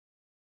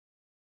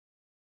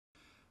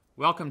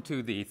Welcome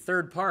to the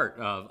third part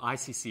of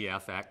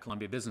ICCF at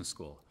Columbia Business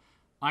School.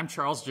 I'm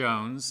Charles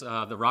Jones,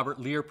 the Robert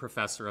Lear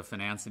Professor of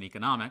Finance and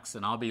Economics,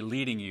 and I'll be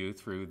leading you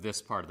through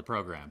this part of the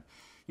program.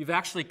 You've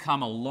actually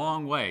come a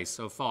long way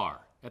so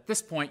far. At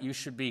this point, you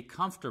should be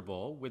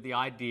comfortable with the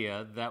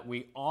idea that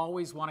we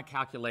always want to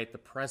calculate the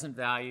present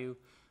value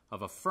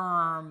of a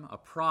firm, a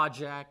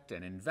project,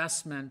 an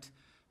investment,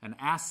 an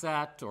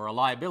asset, or a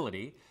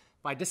liability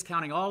by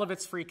discounting all of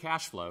its free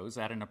cash flows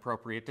at an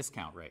appropriate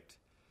discount rate.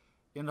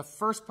 In the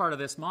first part of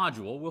this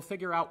module, we'll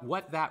figure out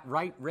what that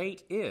right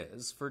rate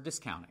is for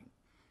discounting.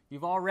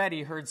 You've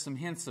already heard some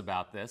hints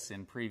about this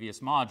in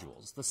previous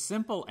modules. The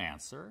simple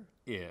answer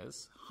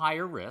is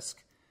higher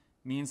risk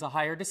means a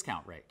higher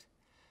discount rate.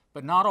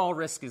 But not all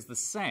risk is the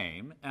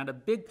same, and a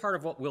big part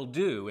of what we'll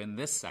do in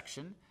this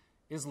section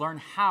is learn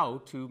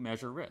how to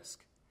measure risk.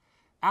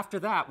 After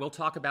that, we'll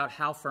talk about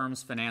how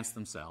firms finance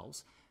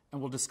themselves,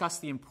 and we'll discuss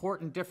the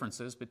important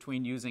differences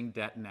between using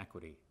debt and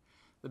equity.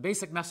 The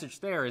basic message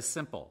there is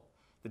simple.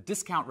 The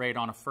discount rate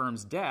on a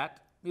firm's debt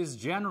is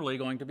generally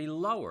going to be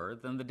lower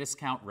than the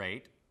discount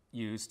rate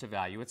used to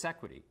value its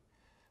equity.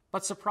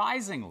 But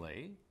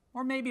surprisingly,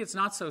 or maybe it's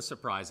not so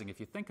surprising if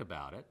you think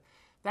about it,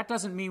 that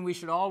doesn't mean we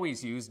should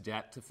always use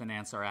debt to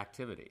finance our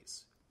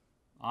activities.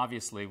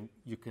 Obviously,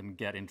 you can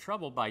get in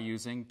trouble by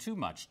using too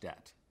much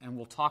debt, and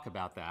we'll talk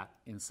about that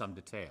in some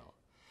detail.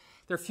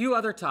 There are a few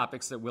other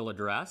topics that we'll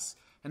address,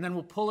 and then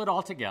we'll pull it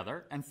all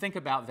together and think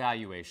about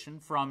valuation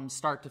from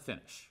start to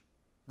finish.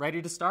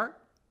 Ready to start?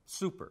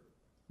 Super.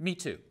 Me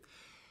too.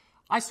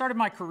 I started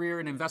my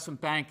career in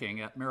investment banking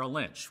at Merrill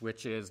Lynch,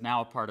 which is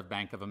now a part of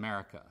Bank of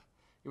America.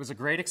 It was a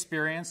great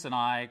experience, and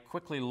I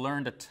quickly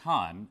learned a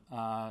ton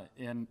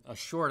in a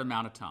short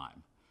amount of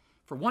time.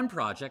 For one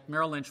project,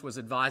 Merrill Lynch was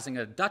advising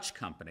a Dutch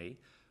company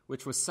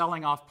which was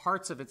selling off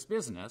parts of its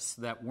business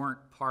that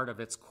weren't part of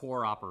its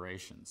core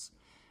operations.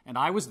 And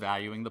I was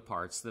valuing the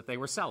parts that they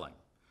were selling.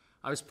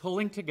 I was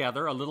pulling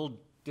together a little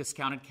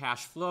discounted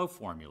cash flow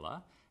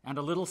formula and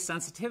a little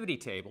sensitivity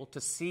table to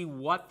see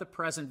what the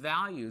present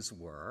values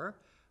were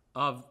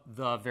of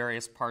the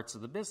various parts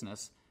of the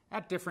business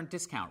at different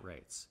discount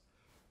rates.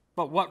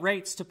 But what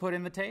rates to put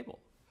in the table?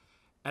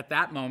 At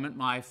that moment,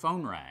 my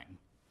phone rang.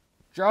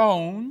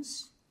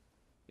 Jones,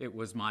 it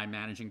was my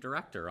managing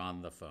director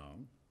on the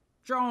phone.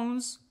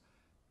 Jones,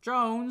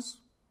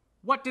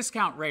 what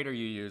discount rate are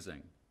you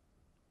using?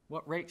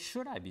 What rate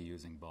should I be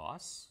using,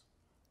 boss?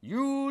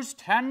 Use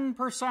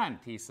 10%,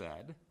 he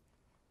said.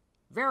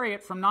 Vary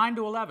it from 9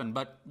 to 11,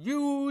 but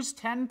use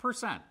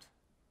 10%.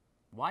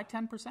 Why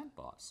 10%,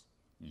 boss?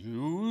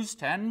 Use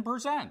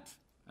 10%.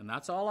 And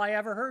that's all I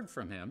ever heard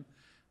from him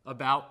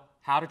about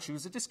how to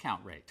choose a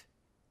discount rate.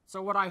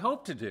 So what I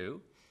hope to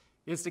do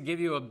is to give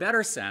you a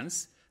better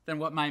sense than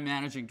what my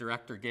managing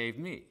director gave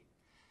me.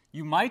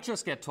 You might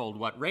just get told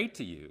what rate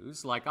to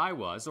use, like I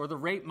was, or the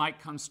rate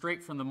might come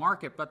straight from the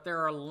market, but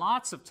there are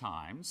lots of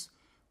times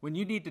when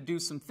you need to do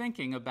some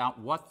thinking about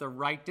what the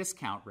right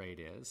discount rate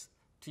is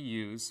to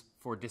use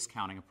for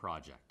discounting a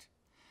project.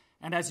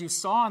 And as you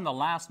saw in the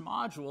last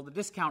module, the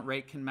discount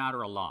rate can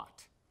matter a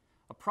lot.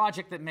 A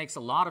project that makes a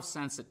lot of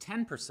sense at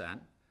 10%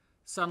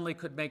 suddenly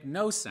could make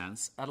no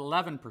sense at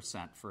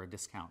 11% for a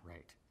discount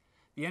rate.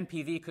 The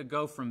NPV could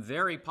go from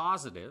very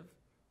positive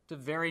to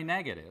very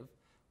negative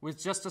with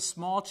just a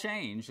small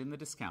change in the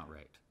discount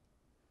rate.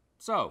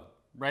 So,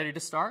 ready to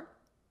start?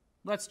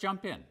 Let's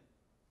jump in.